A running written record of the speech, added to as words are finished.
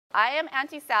I am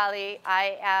Auntie Sally.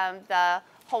 I am the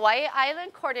Hawaii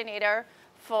Island Coordinator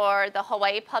for the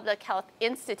Hawaii Public Health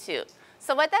Institute.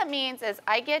 So what that means is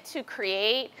I get to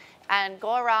create and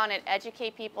go around and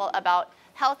educate people about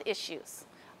health issues.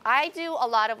 I do a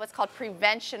lot of what's called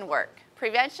prevention work.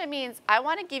 Prevention means I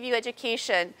want to give you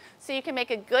education so you can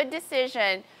make a good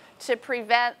decision to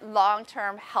prevent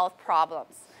long-term health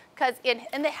problems. Because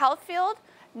in the health field,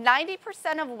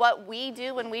 90% of what we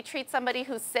do when we treat somebody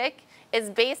who's sick is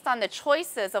based on the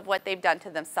choices of what they've done to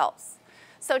themselves.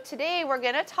 So today we're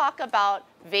going to talk about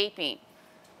vaping,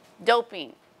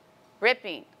 doping,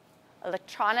 ripping,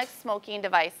 electronic smoking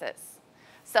devices.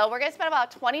 So we're going to spend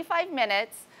about 25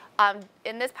 minutes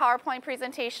in this PowerPoint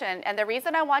presentation. And the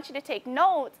reason I want you to take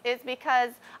notes is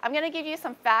because I'm going to give you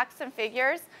some facts and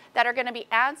figures that are going to be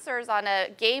answers on a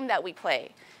game that we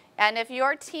play. And if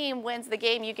your team wins the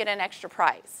game, you get an extra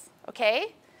prize,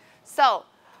 okay? So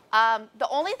the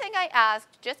only thing I ask,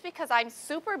 just because I'm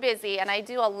super busy and I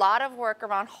do a lot of work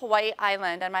around Hawaii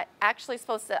Island, and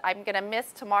I'm going to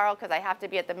miss tomorrow because I have to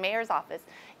be at the mayor's office,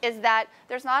 is that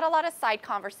there's not a lot of side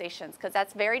conversations because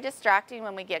that's very distracting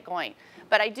when we get going.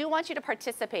 But I do want you to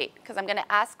participate because I'm going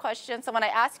to ask questions. So when I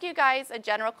ask you guys a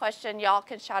general question, y'all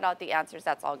can shout out the answers.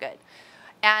 That's all good.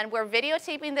 And we're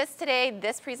videotaping this today,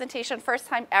 this presentation, first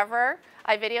time ever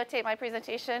I videotape my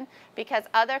presentation because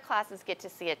other classes get to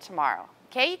see it tomorrow.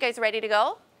 Okay, you guys ready to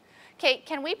go? Okay,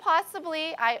 can we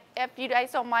possibly, if you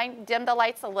guys don't mind, dim the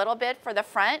lights a little bit for the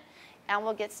front and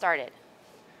we'll get started.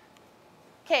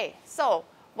 Okay, so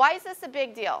why is this a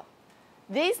big deal?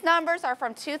 These numbers are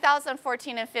from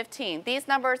 2014 and 15. These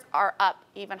numbers are up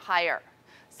even higher.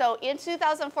 So in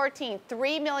 2014,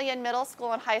 3 million middle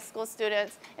school and high school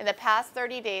students in the past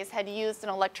 30 days had used an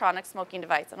electronic smoking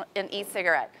device, an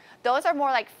e-cigarette. Those are more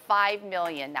like 5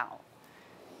 million now.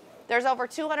 There's over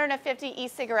 250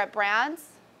 e-cigarette brands,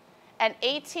 and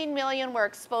 18 million were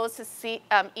exposed to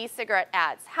e-cigarette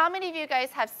ads. How many of you guys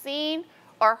have seen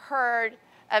or heard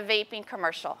a vaping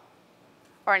commercial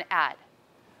or an ad?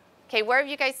 Okay, where have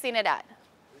you guys seen it at?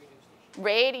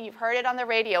 Radio. You've heard it on the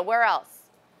radio. Where else?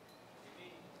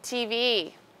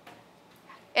 TV.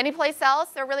 Any place else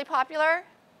they're really popular?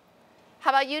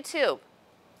 How about YouTube?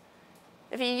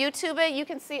 If you YouTube it, you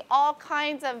can see all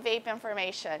kinds of vape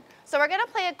information. So we're going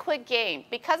to play a quick game.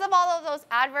 Because of all of those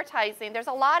advertising, there's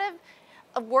a lot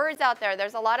of words out there.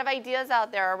 There's a lot of ideas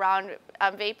out there around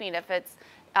vaping if it's,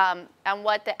 and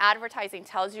what the advertising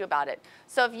tells you about it.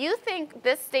 So if you think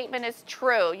this statement is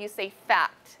true, you say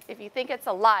fact. If you think it's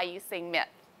a lie, you say myth.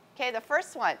 Okay, the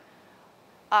first one.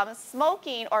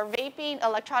 Smoking or vaping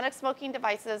electronic smoking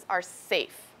devices are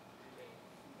safe.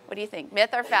 What do you think? Myth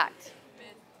or fact?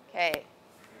 Myth. Okay.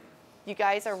 You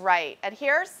guys are right. And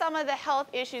here are some of the health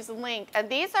issues linked. And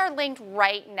these are linked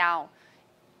right now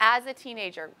as a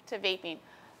teenager to vaping.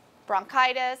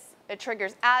 Bronchitis, it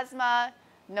triggers asthma,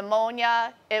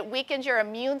 pneumonia, it weakens your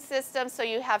immune system so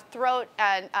you have throat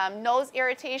and nose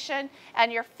irritation,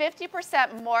 and you're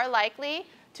 50% more likely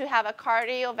to have a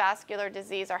cardiovascular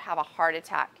disease or have a heart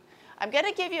attack. I'm going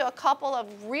to give you a couple of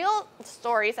real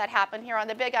stories that happen here on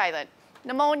the Big Island.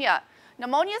 Pneumonia.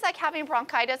 Pneumonia is like having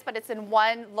bronchitis, but it's in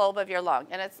one lobe of your lung,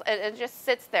 and it just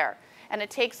sits there, and it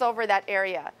takes over that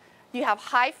area. You have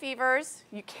high fevers,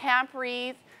 you can't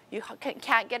breathe, you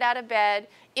can't get out of bed.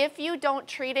 If you don't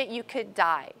treat it, you could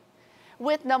die.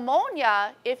 With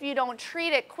pneumonia, if you don't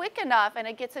treat it quick enough and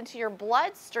it gets into your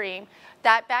bloodstream,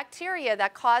 that bacteria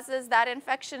that causes that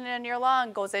infection in your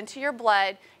lung goes into your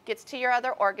blood, gets to your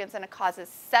other organs, and it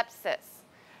causes sepsis.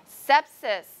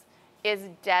 Sepsis is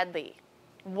deadly.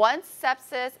 Once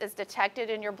sepsis is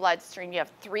detected in your bloodstream, you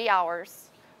have 3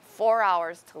 hours, 4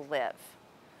 hours to live.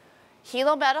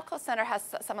 Hilo Medical Center has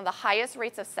some of the highest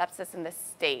rates of sepsis in the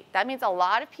state. That means a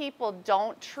lot of people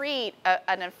don't treat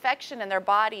an infection in their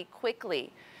body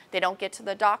quickly. They don't get to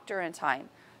the doctor in time.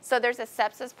 So there's a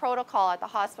sepsis protocol at the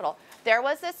hospital. There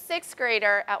was a 6th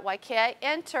grader at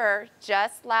Waianuenue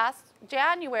just last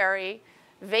January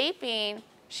vaping.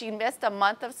 She missed a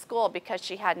month of school because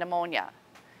she had pneumonia.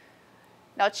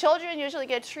 Now, children usually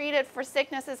get treated for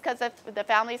sicknesses because if the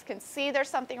families can see there's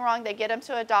something wrong, they get them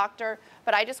to a doctor.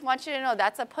 But I just want you to know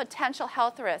that's a potential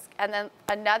health risk. And then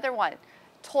another one,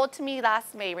 told to me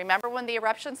last May. Remember when the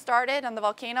eruption started on the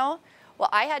volcano? Well,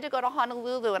 I had to go to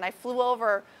Honolulu, and I flew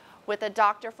over with a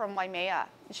doctor from Waimea.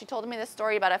 And she told me this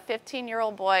story about a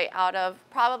 15-year-old boy out of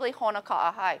probably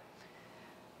Honoka'a.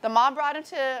 The mom brought him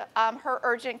to her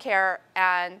urgent care,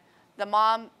 and the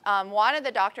mom wanted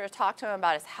the doctor to talk to him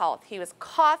about his health. He was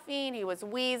coughing, he was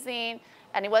wheezing,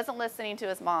 and he wasn't listening to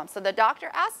his mom. So the doctor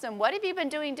asked him, what have you been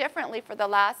doing differently for the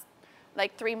last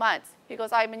like 3 months? He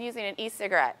goes, I've been using an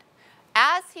e-cigarette.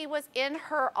 As he was in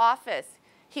her office,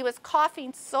 he was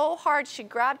coughing so hard, she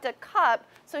grabbed a cup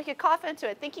so he could cough into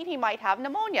it, thinking he might have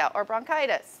pneumonia or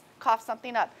bronchitis, cough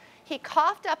something up. He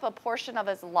coughed up a portion of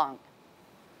his lung.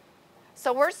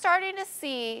 So we're starting to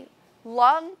see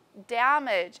lung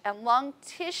damage and lung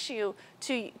tissue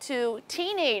to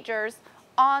teenagers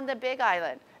on the Big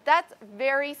Island. That's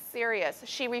very serious.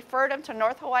 She referred him to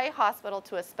North Hawaii Hospital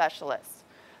to a specialist.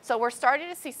 So we're starting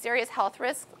to see serious health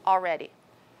risks already.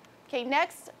 Okay,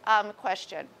 next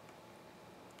question.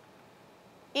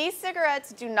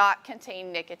 E-cigarettes do not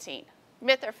contain nicotine.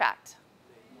 Myth or fact?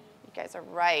 You guys are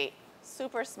right.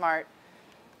 Super smart.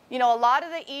 You know, a lot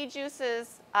of the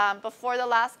e-juices before the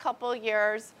last couple of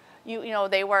years, you know,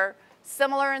 they were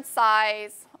similar in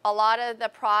size. A lot of the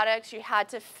products you had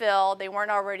to fill, they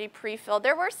weren't already pre-filled.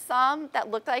 There were some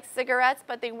that looked like cigarettes,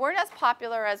 but they weren't as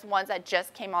popular as ones that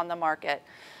just came on the market.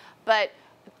 But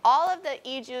all of the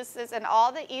e-juices and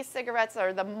all the e-cigarettes that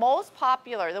are the most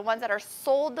popular, the ones that are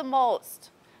sold the most,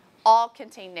 all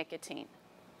contain nicotine.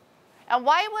 And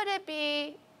why would it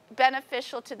be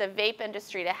beneficial to the vape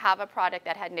industry to have a product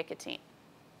that had nicotine?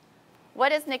 What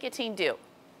does nicotine do?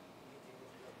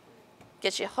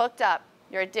 Gets you hooked up.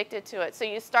 You're addicted to it. So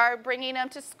you start bringing them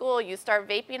to school. You start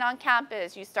vaping on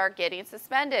campus. You start getting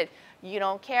suspended. You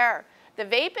don't care. The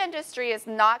vape industry is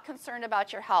not concerned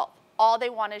about your health. All they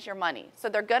want is your money. So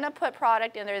they're going to put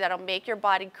product in there that'll make your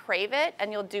body crave it,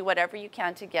 and you'll do whatever you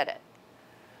can to get it.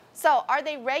 So are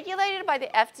they regulated by the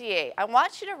FDA? I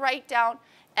want you to write down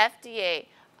FDA.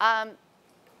 Mr.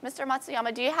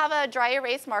 Matsuyama, do you have a dry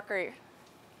erase marker?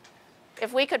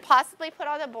 If we could possibly put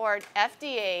on the board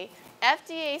FDA.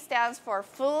 FDA stands for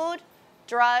Food,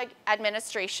 Drug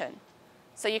Administration.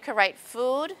 So you could write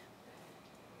Food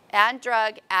and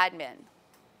Drug Admin.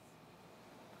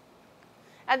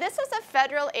 And this is a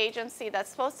federal agency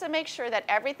that's supposed to make sure that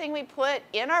everything we put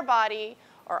in our body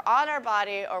or on our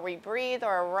body or we breathe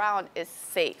or around is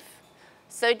safe.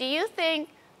 So do you think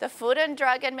the Food and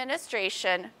Drug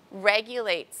Administration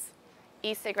regulates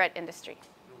e-cigarette industry?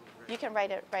 You can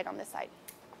write it right on this side.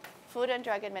 Food and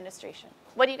Drug Administration.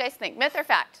 What do you guys think? Myth or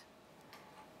fact?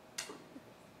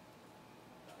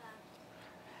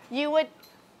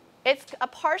 It's a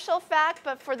partial fact,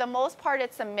 but for the most part,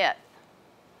 it's a myth.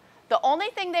 The only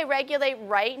thing they regulate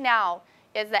right now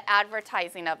is the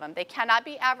advertising of them. They cannot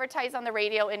be advertised on the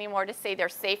radio anymore to say they're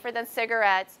safer than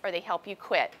cigarettes or they help you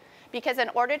quit. Because in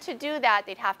order to do that,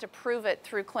 they'd have to prove it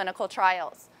through clinical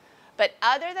trials. But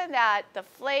other than that, the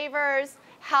flavors,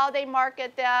 how they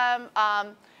market them,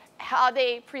 how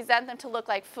they present them to look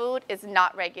like food is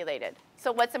not regulated.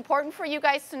 So what's important for you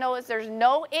guys to know is there's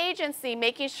no agency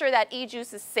making sure that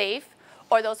e-juice is safe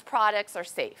or those products are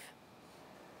safe.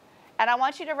 And I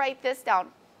want you to write this down.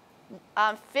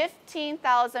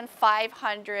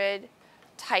 15,500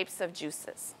 types of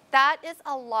juices. That is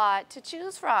a lot to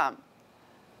choose from.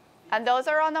 And those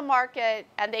are on the market,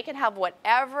 and they can have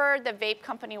whatever the vape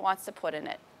company wants to put in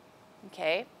it.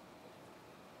 Okay?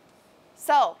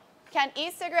 So, can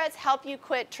e-cigarettes help you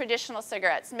quit traditional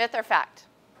cigarettes? Myth or fact?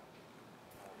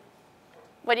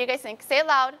 What do you guys think? Say it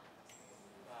loud.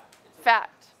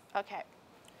 Fact. Okay.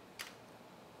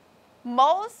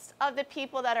 Most of the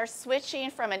people that are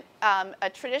switching from a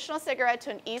traditional cigarette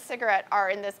to an e-cigarette are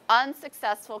in this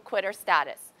unsuccessful quitter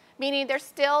status, meaning they're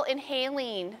still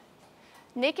inhaling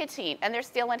nicotine and they're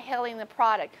still inhaling the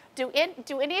product. Do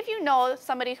any of you know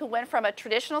somebody who went from a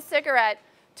traditional cigarette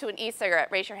to an e-cigarette?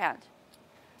 Raise your hand.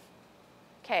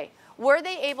 Okay. Were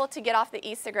they able to get off the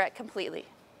e-cigarette completely?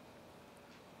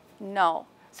 No.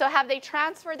 So have they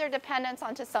transferred their dependence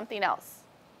onto something else?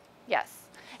 Yes.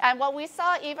 And what we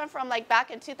saw even from like back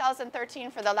in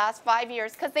 2013 for the last 5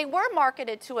 years, because they were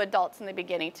marketed to adults in the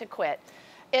beginning to quit,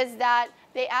 is that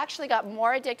they actually got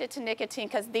more addicted to nicotine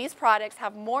because these products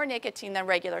have more nicotine than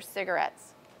regular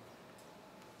cigarettes.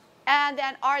 And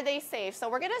then are they safe? So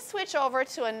we're going to switch over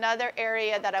to another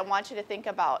area that I want you to think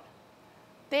about.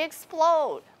 They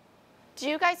explode. Do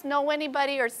you guys know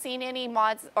anybody or seen any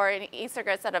mods or any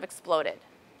e-cigarettes that have exploded?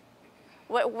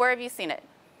 Where have you seen it?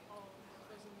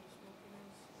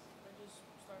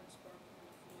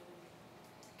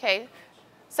 Okay,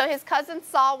 so his cousin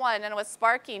saw one and it was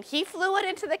sparking. He flew it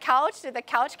into the couch. Did the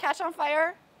couch catch on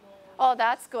fire? Oh,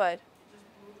 that's good.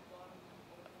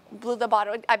 Blew the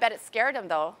bottom. I bet it scared him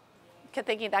though,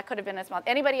 thinking that could have been his mouth.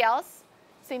 Anybody else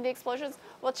seen the explosions?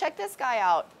 Well, check this guy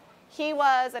out. He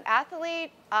was an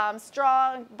athlete,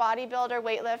 strong bodybuilder,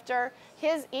 weightlifter.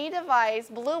 His e-device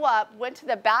blew up, went to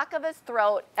the back of his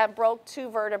throat, and broke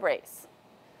 2 vertebrae.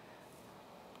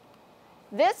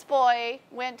 This boy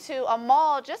went to a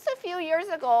mall just a few years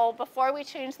ago before we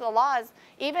changed the laws.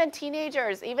 Even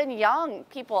teenagers, even young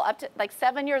people up to like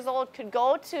 7 years old could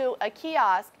go to a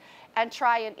kiosk and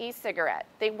try an e-cigarette.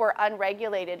 They were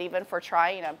unregulated even for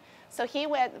trying them. So he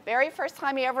went, the very first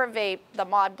time he ever vaped, the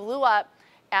mod blew up,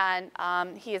 and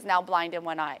he is now blind in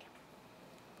one eye.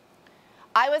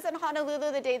 I was in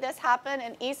Honolulu the day this happened.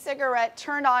 An e-cigarette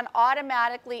turned on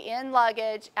automatically in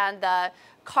luggage, and the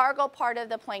cargo part of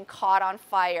the plane caught on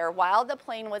fire while the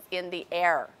plane was in the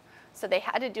air. So they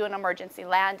had to do an emergency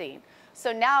landing.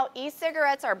 So now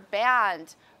e-cigarettes are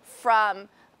banned from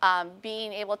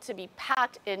being able to be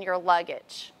packed in your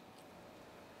luggage.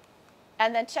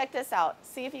 And then check this out.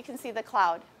 See if you can see the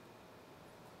cloud.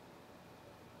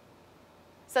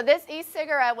 So this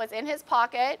e-cigarette was in his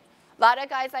pocket. A lot of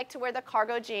guys like to wear the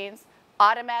cargo jeans,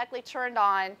 automatically turned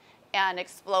on and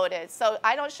exploded. So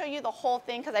I don't show you the whole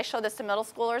thing because I show this to middle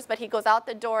schoolers, but he goes out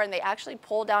the door and they actually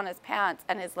pull down his pants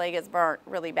and his leg is burnt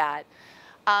really bad.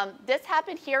 This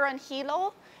happened here on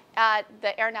Hilo at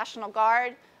the Air National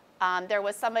Guard. There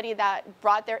was somebody that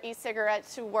brought their e-cigarette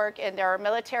to work in their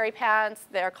military pants.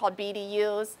 They're called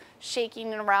BDUs,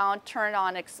 shaking around, turned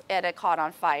on, and it caught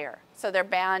on fire. So they're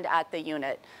banned at the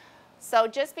unit. So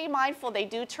just be mindful, they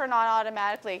do turn on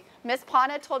automatically. Miss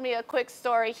Pana told me a quick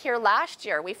story here last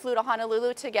year. We flew to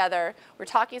Honolulu together. We're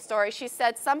talking stories. She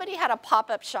said somebody had a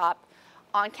pop-up shop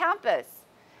on campus.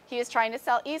 He was trying to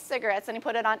sell e-cigarettes and he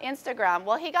put it on Instagram.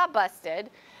 Well, he got busted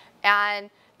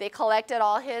and they collected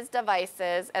all his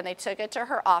devices and they took it to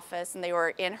her office and they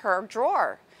were in her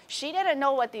drawer. She didn't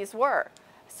know what these were.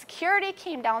 Security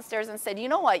came downstairs and said, you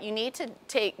know what, you need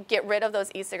to get rid of those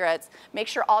e-cigarettes, make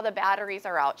sure all the batteries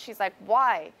are out. She's like,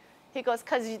 why? He goes,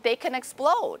 because they can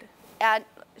explode. And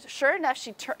sure enough,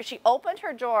 she opened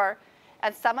her drawer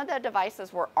and some of the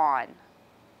devices were on.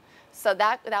 So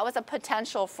that was a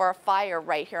potential for a fire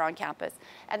right here on campus.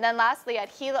 And then lastly,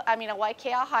 at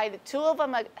Waianuenue High, the two of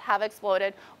them have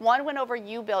exploded. One went over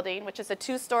U building, which is a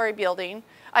two-story building.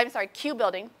 I'm sorry, Q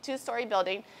building, two-story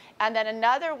building. And then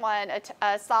another one,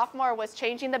 a sophomore was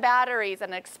changing the batteries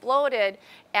and exploded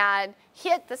and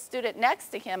hit the student next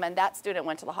to him, and that student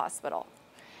went to the hospital.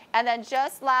 And then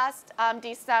just last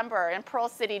December in Pearl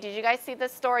City, did you guys see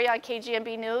this story on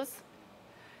KGMB News?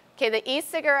 Okay, the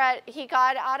e-cigarette, he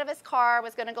got out of his car,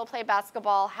 was gonna go play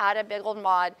basketball, had a big old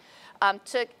mod,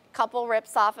 took a couple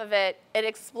rips off of it. It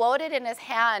exploded in his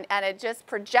hand and it just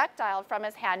projectiled from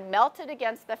his hand, melted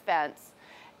against the fence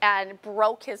and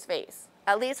broke his face.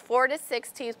 At least 4 to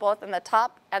 6 teeth, both in the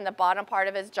top and the bottom part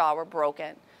of his jaw were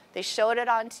broken. They showed it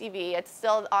on TV, it's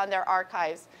still on their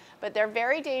archives. But they're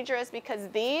very dangerous because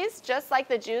these, just like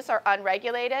the juice, are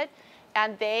unregulated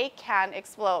and they can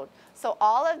explode. So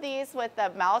all of these with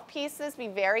the mouthpieces, be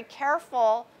very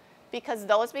careful because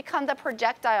those become the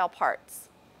projectile parts.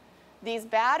 These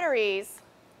batteries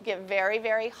get very,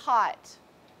 very hot,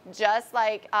 just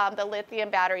like the lithium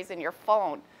batteries in your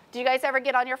phone. Do you guys ever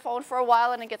get on your phone for a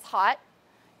while and it gets hot?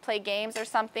 Play games or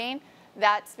something?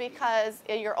 That's because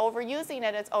you're overusing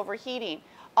it, it's overheating.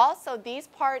 Also, these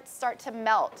parts start to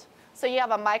melt. So you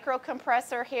have a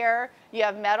microcompressor here, you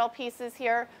have metal pieces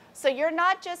here. So you're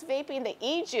not just vaping the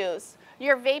e-juice,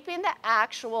 you're vaping the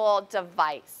actual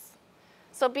device.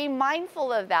 So be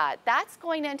mindful of that. That's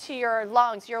going into your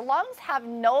lungs. Your lungs have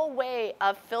no way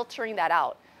of filtering that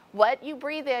out. What you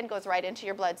breathe in goes right into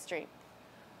your bloodstream.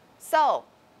 So,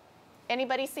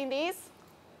 anybody seen these?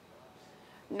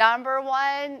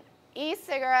 #1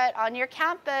 e-cigarette on your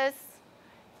campus.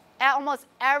 Almost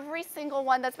every single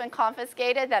one that's been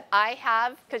confiscated that I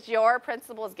have, because your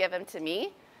principal has given to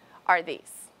me, are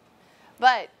these.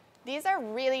 But these are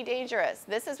really dangerous.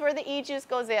 This is where the e-juice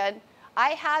goes in.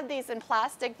 I had these in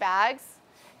plastic bags,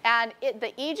 and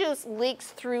the e-juice leaks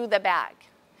through the bag.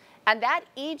 And that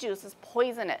e-juice is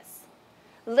poisonous.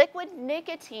 Liquid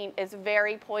nicotine is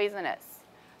very poisonous.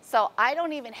 So I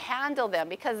don't even handle them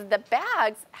because the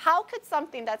bags, how could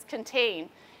something that's contained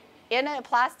in a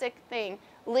plastic thing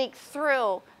leak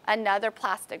through another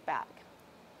plastic bag?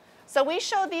 So we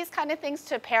show these kind of things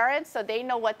to parents so they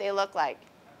know what they look like.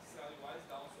 Sally, why is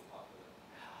Down so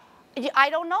popular? I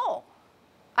don't know.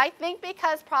 I think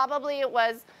because probably it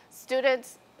was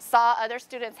students saw other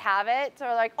students have it, so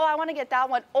they're like, oh, I want to get that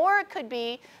one. Or it could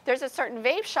be there's a certain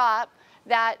vape shop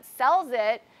that sells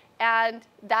it, and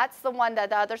that's the one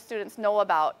that the other students know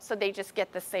about, so they just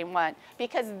get the same one.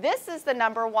 Because this is the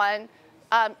 #1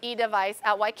 e-device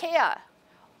at Waianuenue.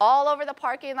 All over the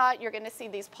parking lot, you're going to see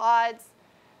these pods.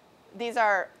 These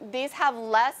have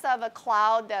less of a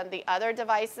cloud than the other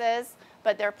devices,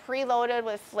 but they're preloaded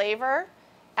with flavor.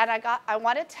 And I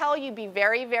want to tell you, be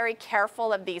very, very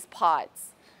careful of these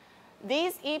pods.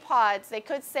 These e-pods, they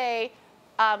could say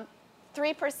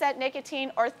 3%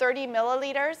 nicotine or 30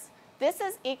 milliliters. This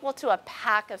is equal to a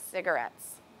pack of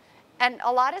cigarettes. And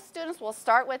a lot of students will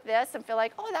start with this and feel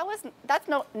like, oh, that's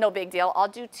no big deal. I'll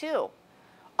do 2.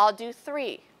 I'll do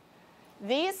 3.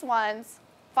 These ones,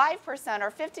 5% or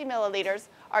 50 milliliters,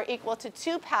 are equal to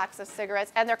 2 packs of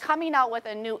cigarettes, and they're coming out with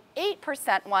a new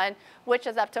 8% one, which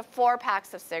is up to 4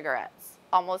 packs of cigarettes,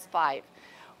 almost 5.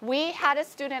 We had a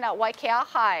student at Waianuenue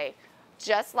High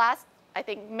just last, I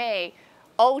think, May,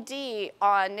 OD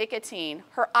on nicotine.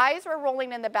 Her eyes were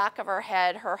rolling in the back of her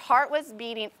head. Her heart was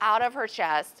beating out of her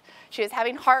chest. She was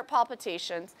having heart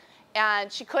palpitations,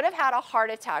 and she could have had a heart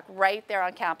attack right there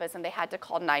on campus, and they had to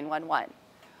call 911.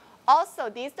 Also,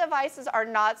 these devices are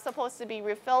not supposed to be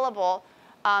refillable.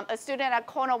 A student at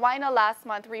Kona Waina last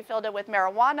month refilled it with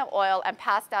marijuana oil and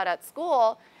passed out at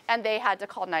school, and they had to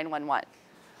call 911.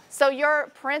 So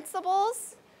your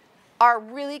principals are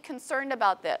really concerned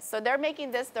about this. So they're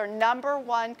making this their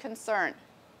 #1 concern.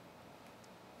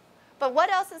 But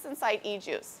what else is inside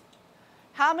e-juice?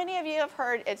 How many of you have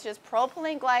heard it's just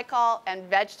propylene glycol and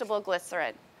vegetable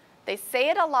glycerin? They say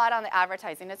it a lot on the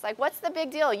advertising. It's like, what's the big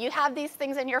deal? You have these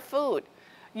things in your food.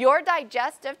 Your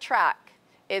digestive tract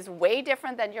is way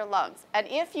different than your lungs. And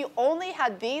if you only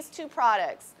had these 2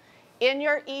 products in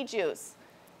your e-juice,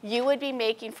 you would be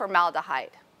making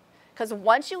formaldehyde. Because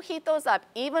once you heat those up,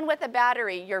 even with a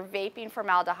battery, you're vaping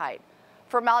formaldehyde.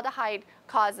 Formaldehyde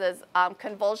causes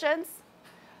convulsions,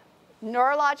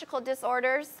 neurological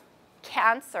disorders,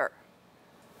 cancer.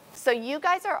 So you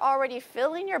guys are already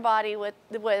filling your body with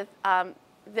the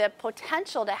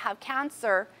potential to have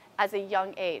cancer as a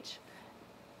young age.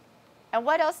 And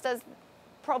what else does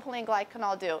propylene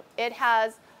glycol do? It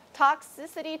has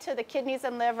toxicity to the kidneys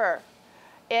and liver,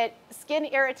 skin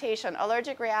irritation,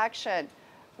 allergic reaction,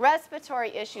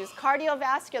 respiratory issues,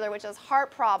 cardiovascular, which is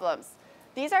heart problems.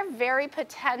 These are very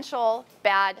potential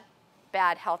bad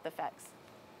health effects.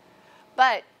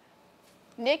 But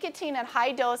nicotine in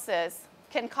high doses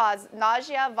can cause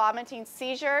nausea, vomiting,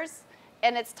 seizures,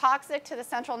 and it's toxic to the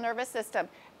central nervous system.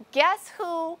 Guess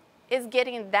who is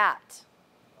getting that?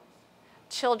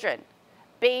 Children,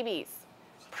 babies,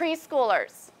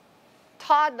 preschoolers,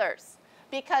 toddlers,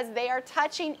 because they are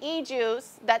touching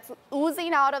e-juice that's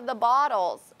oozing out of the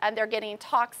bottles and they're getting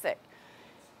toxic.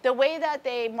 The way that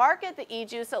they market the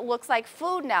e-juice, it looks like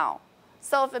food now.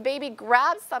 So if a baby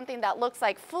grabs something that looks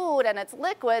like food and it's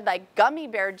liquid, like gummy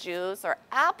bear juice or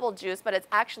apple juice, but it's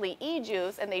actually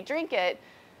e-juice, and they drink it,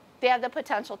 they have the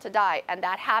potential to die. And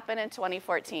that happened in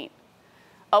 2014.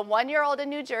 A 1-year-old in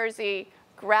New Jersey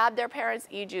grabbed their parents'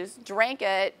 e-juice, drank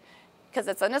it, because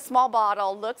it's in a small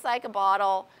bottle, looks like a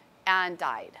bottle, and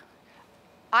died.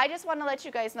 I just want to let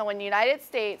you guys know, in the United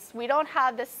States, we don't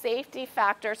have the safety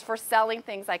factors for selling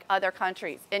things like other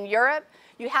countries. In Europe,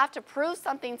 you have to prove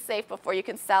something's safe before you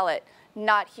can sell it.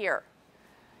 Not here.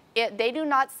 They do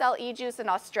not sell e-juice in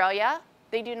Australia.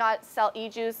 They do not sell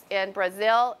e-juice in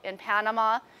Brazil, in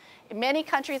Panama. In many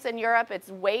countries in Europe, it's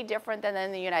way different than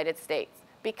in the United States,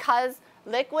 because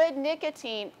liquid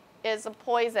nicotine is a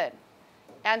poison.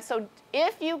 And so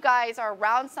if you guys are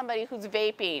around somebody who's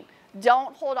vaping,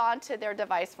 don't hold on to their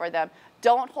device for them.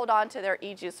 Don't hold on to their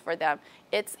e-juice for them.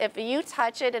 If you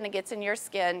touch it and it gets in your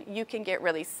skin, you can get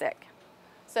really sick.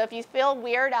 So if you feel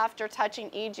weird after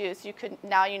touching e-juice,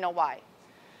 now you know why.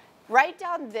 Write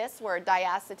down this word,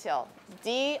 diacetyl,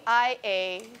 D-I-A-C-E-T-Y-L.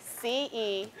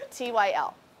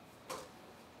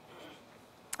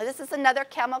 This is another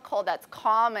chemical that's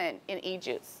common in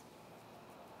e-juice.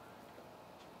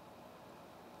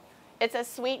 It's a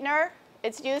sweetener.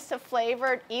 It's used to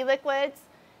flavor e-liquids.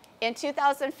 In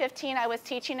 2015, I was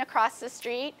teaching across the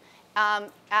street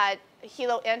at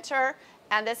Hilo,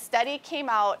 and this study came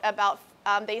out about,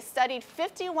 they studied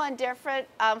 51 different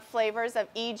flavors of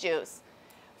e-juice.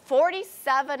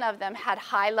 47 of them had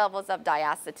high levels of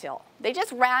diacetyl. They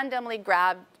just randomly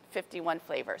grabbed 51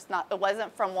 flavors. It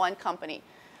wasn't from one company.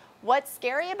 What's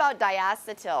scary about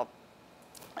diacetyl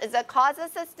is it causes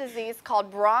this disease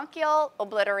called bronchial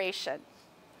obliteration.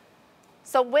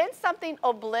 So when something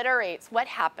obliterates, what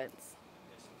happens?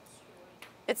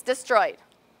 It's destroyed.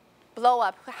 Blow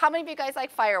up. How many of you guys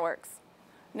like fireworks?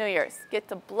 New Year's. Get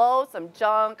to blow some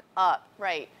junk up.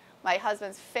 Right. My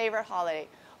husband's favorite holiday.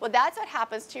 Well, that's what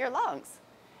happens to your lungs.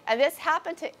 And this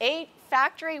happened to 8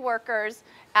 factory workers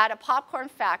at a popcorn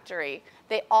factory.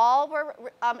 They all were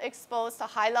exposed to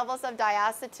high levels of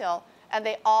diacetyl, and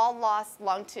they all lost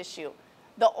lung tissue.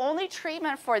 The only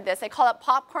treatment for this, they call it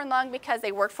popcorn lung because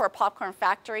they work for a popcorn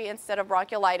factory instead of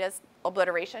bronchiolitis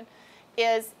obliteration,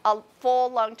 is a full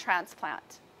lung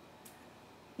transplant.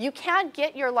 You can't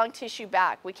get your lung tissue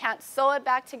back. We can't sew it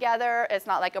back together. It's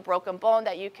not like a broken bone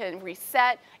that you can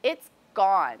reset. It's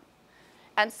gone.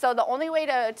 And so the only way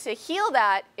to heal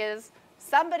that is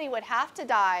somebody would have to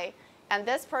die, and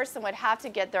this person would have to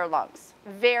get their lungs.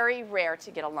 Very rare to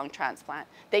get a lung transplant.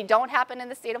 They don't happen in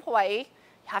the state of Hawaii. You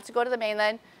have to go to the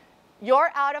mainland.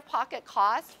 Your out-of-pocket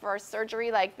cost for a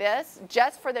surgery like this,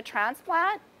 just for the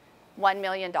transplant, $1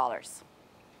 million.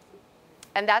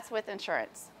 And that's with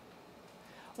insurance.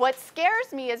 What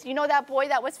scares me is, you know that boy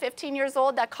that was 15 years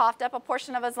old that coughed up a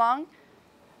portion of his lung?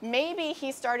 Maybe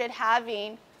he started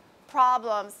having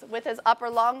problems with his upper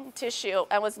lung tissue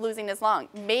and was losing his lung.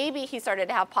 Maybe he started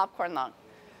to have popcorn lung.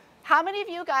 How many of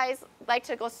you guys like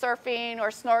to go surfing or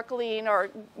snorkeling or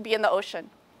be in the ocean?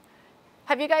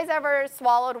 Have you guys ever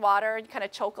swallowed water and kind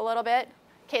of choke a little bit?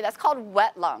 Okay, that's called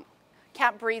wet lung.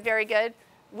 Can't breathe very good.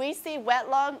 We see wet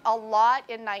lung a lot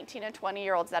in 19 and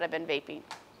 20-year-olds that have been vaping.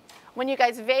 When you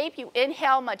guys vape, you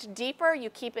inhale much deeper, you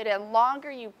keep it in longer,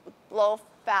 you blow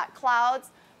fat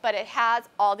clouds, but it has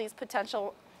all these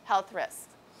potential health risks.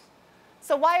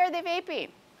 So why are they vaping?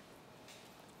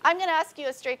 I'm going to ask you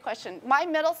a straight question. My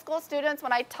middle school students,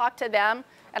 when I talk to them,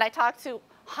 and I talk to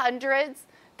hundreds,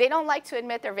 they don't like to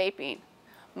admit they're vaping.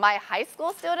 My high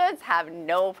school students have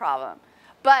no problem.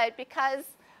 But because,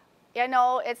 you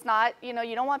know, it's not, you know,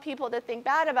 you don't want people to think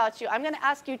bad about you, I'm going to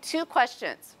ask you 2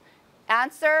 questions.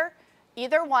 Answer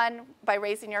either one by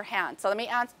raising your hand. So let me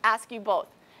ask you both.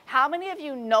 How many of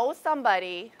you know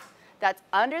somebody that's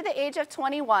under the age of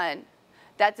 21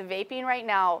 that's vaping right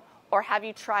now, or have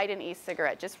you tried an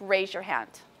e-cigarette? Just raise your hand.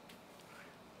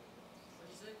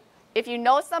 If you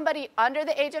know somebody under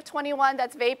the age of 21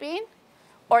 that's vaping,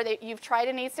 or that you've tried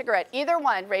an e-cigarette, either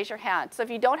one, raise your hand. So if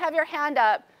you don't have your hand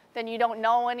up, then you don't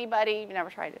know anybody, you've never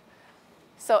tried it.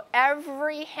 So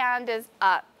every hand is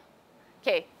up.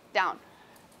 Okay, down.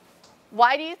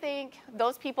 Why do you think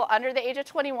those people under the age of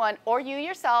 21, or you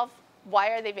yourself,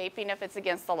 why are they vaping if it's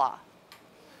against the law?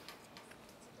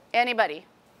 Anybody?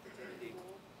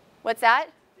 What's that?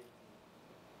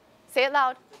 Say it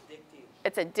loud.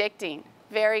 It's addicting.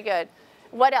 Very good.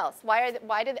 What else? Why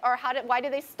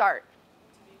did they start?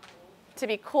 To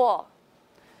be cool.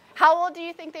 How old do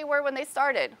you think they were when they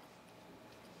started?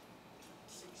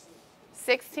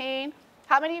 16.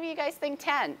 How many of you guys think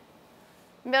 10?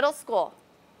 Middle school.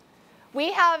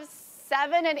 We have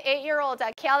 7- and 8-year-olds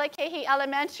at Kealakehi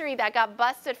Elementary that got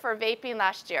busted for vaping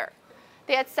last year.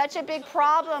 They had such a big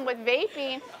problem with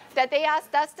vaping that they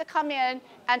asked us to come in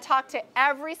and talk to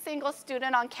every single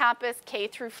student on campus K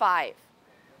through 5.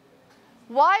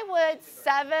 Why would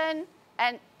 7-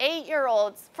 and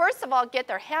 8-year-olds, first of all, get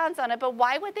their hands on it, but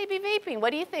why would they be vaping?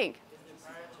 What do you think?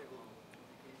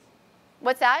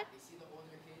 What's that?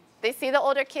 They see the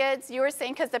older kids. You were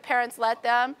saying because the parents let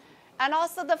them. And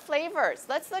also the flavors.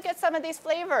 Let's look at some of these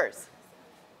flavors.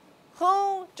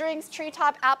 Who drinks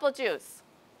treetop apple juice?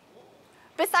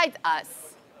 Besides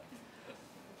us.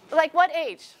 Like what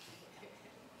age?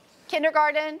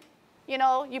 Kindergarten? You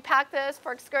know, you pack this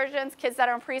for excursions, kids that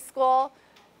are in preschool,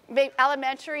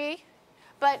 elementary.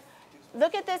 But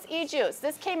look at this e-juice.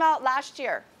 This came out last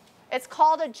year. It's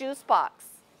called a juice box.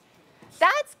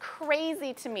 That's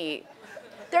crazy to me.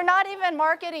 They're not even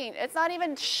marketing. It's not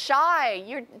even shy.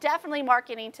 You're definitely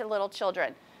marketing to little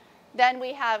children. Then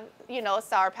we have, you know,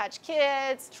 Sour Patch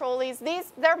Kids, Trolleys.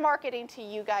 They're marketing to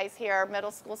you guys here,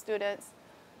 middle school students.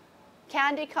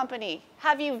 Candy company.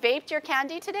 Have you vaped your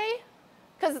candy today?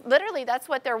 Because literally that's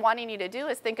what they're wanting you to do,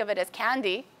 is think of it as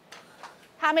candy.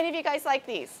 How many of you guys like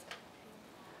these?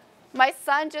 My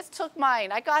son just took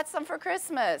mine. I got some for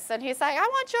Christmas. And he's like, I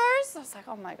want yours. I was like,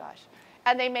 oh my gosh.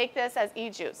 And they make this as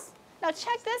e-juice. Now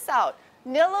check this out.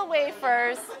 Nilla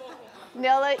wafers,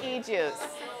 Nilla e-juice.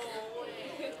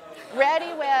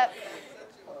 Ready Whip.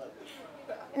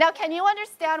 Now can you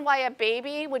understand why a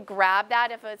baby would grab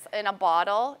that if it's in a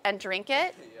bottle and drink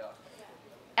it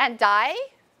and die?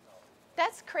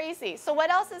 That's crazy. So what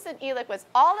else is in e-liquids?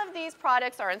 All of these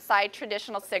products are inside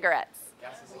traditional cigarettes.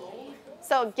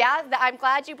 So gas, I'm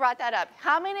glad you brought that up.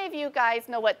 How many of you guys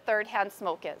know what third-hand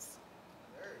smoke is?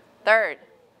 Third.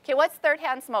 Okay, what's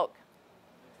third-hand smoke?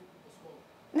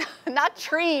 Not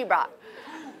tree, bro.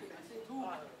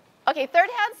 Okay,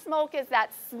 third-hand smoke is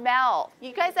that smell.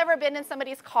 You guys ever been in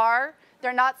somebody's car?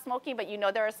 They're not smoking, but you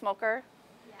know they're a smoker.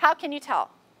 How can you tell?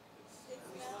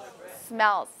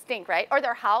 Smells, stink, right? Or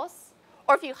their house.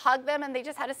 Or if you hug them and they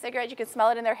just had a cigarette, you can smell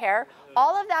it in their hair.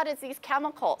 All of that is these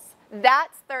chemicals.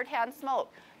 That's third-hand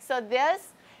smoke. So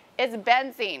this is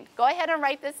benzene. Go ahead and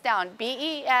write this down.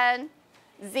 B-E-N-Z-E-N-E,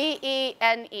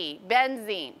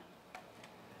 benzene.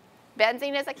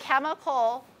 Benzene is a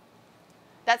chemical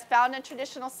that's found in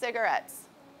traditional cigarettes.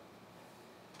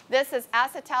 This is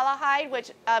acetaldehyde,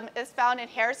 which is found in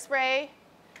hairspray.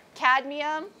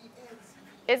 Cadmium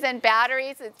is in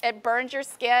batteries. It burns your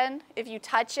skin if you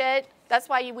touch it. That's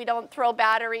why we don't throw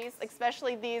batteries,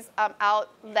 especially these out.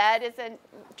 Lead is in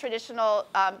traditional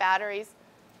batteries.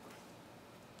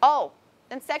 Oh,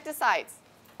 insecticides.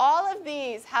 All of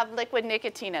these have liquid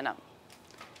nicotine in them.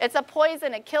 It's a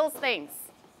poison. It kills things.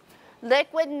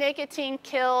 Liquid nicotine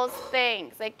kills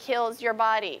things. It kills your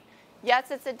body.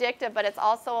 Yes, it's addictive, but it's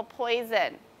also a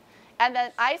poison. And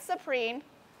then isoprene,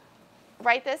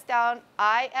 write this down,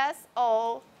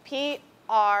 I-S-O-P-R-E-N-E,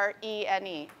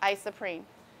 isoprene.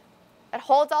 It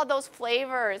holds all those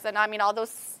flavors and all those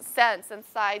scents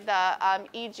inside the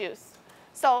e-juice.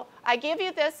 So I give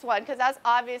you this one because that's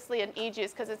obviously an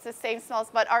e-juice because it's the same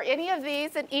smells. But are any of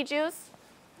these an e-juice?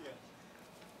 Yes.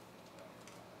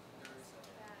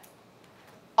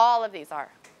 All of these are.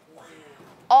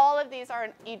 All of these are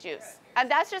an e-juice. And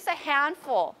that's just a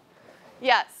handful.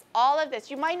 Yes, all of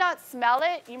this. You might not smell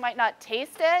it. You might not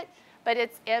taste it. But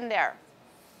it's in there.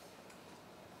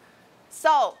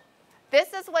 So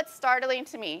this is what's startling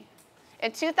to me.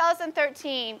 In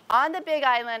 2013, on the Big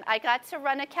Island, I got to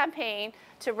run a campaign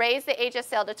to raise the age of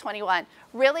sale to 21,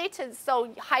 really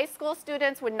so high school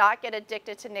students would not get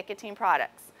addicted to nicotine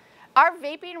products. Our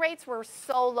vaping rates were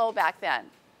so low back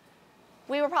then.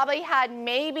 We probably had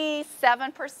maybe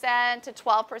 7% to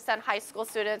 12% high school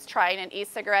students trying an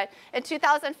e-cigarette. In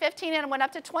 2015, it went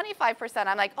up to 25%.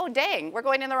 I'm like, oh, dang, we're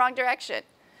going in the wrong direction.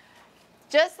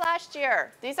 Just last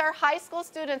year, these are high school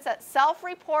students that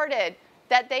self-reported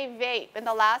that they vape in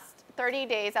the last 30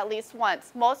 days at least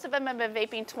once. Most of them have been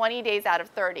vaping 20 days out of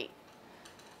 30.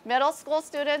 Middle school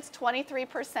students,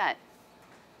 23%.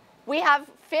 We have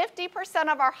 50%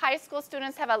 of our high school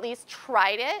students have at least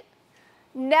tried it.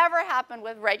 Never happened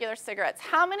with regular cigarettes.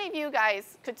 How many of you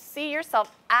guys could see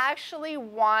yourself actually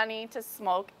wanting to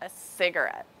smoke a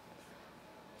cigarette?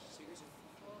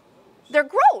 They're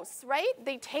gross, right?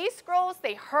 They taste gross,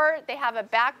 they hurt, they have a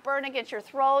backburn against your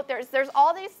throat. There's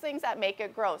all these things that make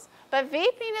it gross. But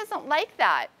vaping isn't like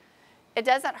that. It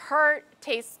doesn't hurt,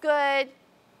 tastes good,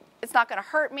 it's not gonna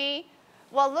hurt me.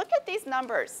 Well, look at these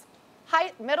numbers.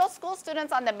 Middle school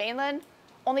students on the mainland,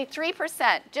 only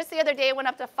 3%. Just the other day, it went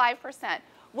up to 5%.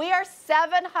 We are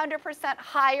 700%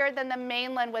 higher than the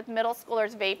mainland with middle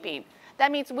schoolers vaping.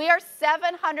 That means we are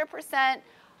 700%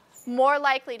 more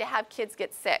likely to have kids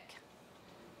get sick.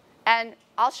 And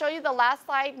I'll show you the last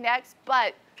slide next,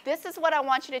 but this is what I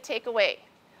want you to take away.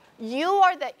 You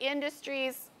are the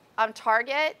industry's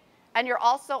target, and you're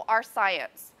also our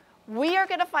science. We are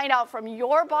gonna find out from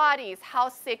your bodies how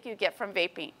sick you get from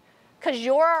vaping, because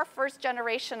you're our first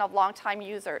generation of longtime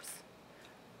users.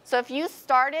 So if you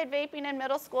started vaping in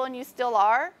middle school and you still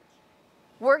are,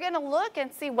 we're gonna look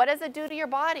and see what does it do to your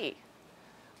body.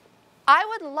 I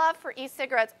would love for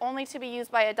e-cigarettes only to be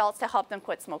used by adults to help them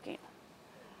quit smoking.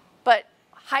 But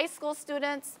high school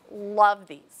students love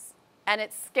these. And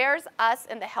it scares us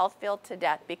in the health field to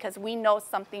death because we know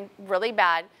something really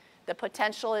bad, the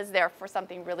potential is there for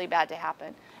something really bad to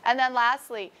happen. And then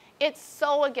lastly, it's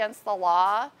so against the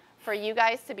law for you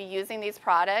guys to be using these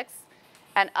products,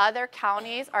 and other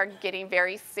counties are getting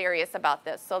very serious about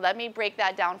this. So let me break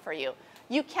that down for you.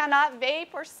 You cannot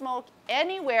vape or smoke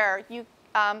anywhere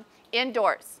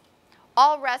indoors.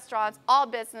 All restaurants, all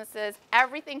businesses,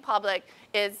 everything public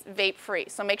is vape free.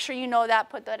 So make sure you know that,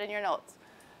 put that in your notes.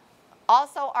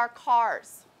 Also, our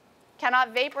cars.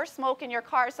 Cannot vape or smoke in your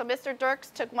car. So Mr. Dirks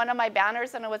took one of my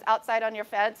banners and it was outside on your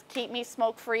fence, keep me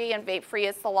smoke free and vape free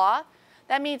is the law.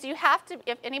 That means you have to,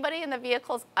 if anybody in the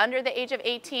vehicle is under the age of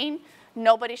 18,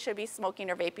 nobody should be smoking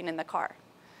or vaping in the car.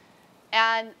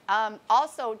 And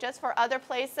also, just for other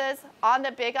places, on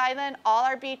the Big Island, all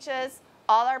our beaches,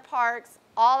 all our parks,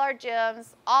 all our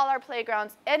gyms, all our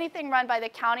playgrounds, anything run by the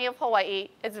County of Hawaii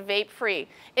is vape-free,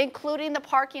 including the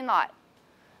parking lot.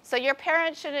 So your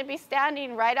parents shouldn't be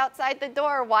standing right outside the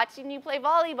door watching you play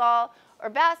volleyball or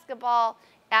basketball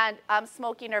and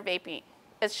smoking or vaping.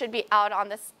 It should be out on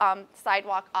the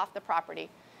sidewalk off the property.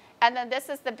 And then this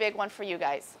is the big one for you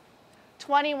guys.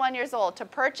 21 years old to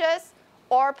purchase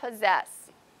or possess.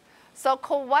 So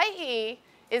Kauai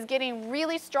is getting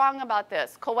really strong about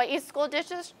this. Kauai school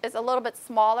district is a little bit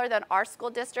smaller than our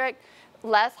school district,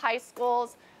 less high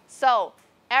schools. So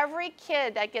every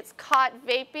kid that gets caught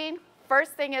vaping,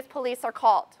 first thing is police are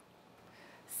called.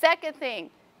 Second thing,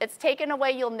 it's taken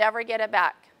away, you'll never get it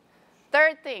back.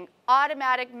 Third thing,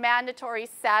 automatic mandatory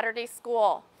Saturday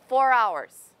school, 4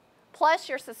 hours, plus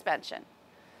your suspension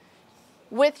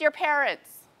with your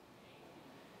parents.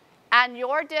 And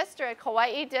your district,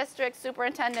 Hawaii district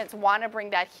superintendents want to bring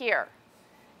that here.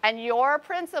 And your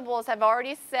principals have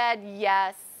already said,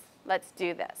 yes, Let's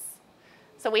do this.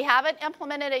 So we haven't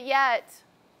implemented it yet,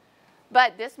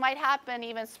 but this might happen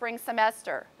even spring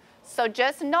semester. So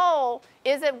just know,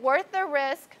 is it worth the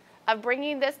risk of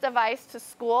bringing this device to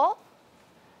school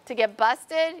to get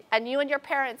busted and you and your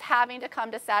parents having to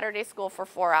come to Saturday school for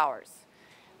 4 hours?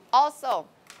 Also,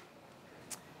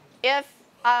 if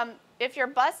you're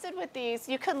busted with these,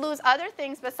 you could lose other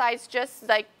things besides just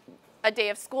like a day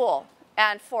of school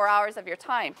and 4 hours of your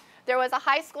time. There was a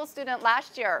high school student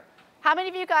last year. How many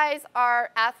of you guys are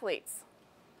athletes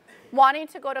wanting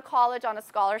to go to college on a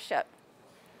scholarship?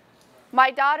 My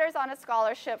daughter's on a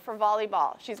scholarship for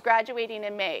volleyball. She's graduating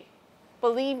in May.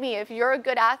 Believe me, if you're a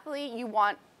good athlete, you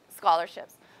want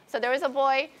scholarships. So there was a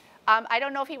boy, I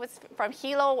don't know if he was from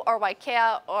Hilo or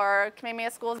Waianuenue or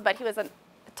Kamehameha schools, but he was a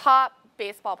top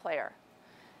baseball player.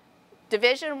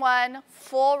 Division I,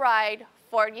 full ride,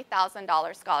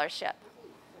 $40,000 scholarship.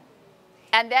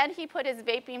 And then he put his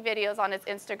vaping videos on his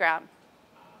Instagram.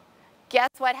 Guess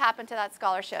what happened to that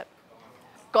scholarship?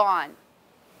 Gone.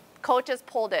 Coaches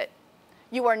pulled it.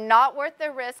 You are not worth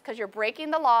the risk because you're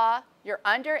breaking the law, you're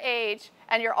underage,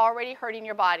 and you're already hurting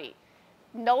your body.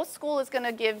 No school is going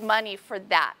to give money for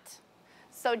that.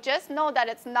 So just know that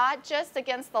it's not just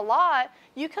against the law.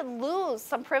 You could lose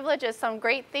some privileges, some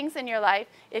great things in your life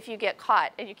if you get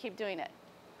caught and you keep doing it.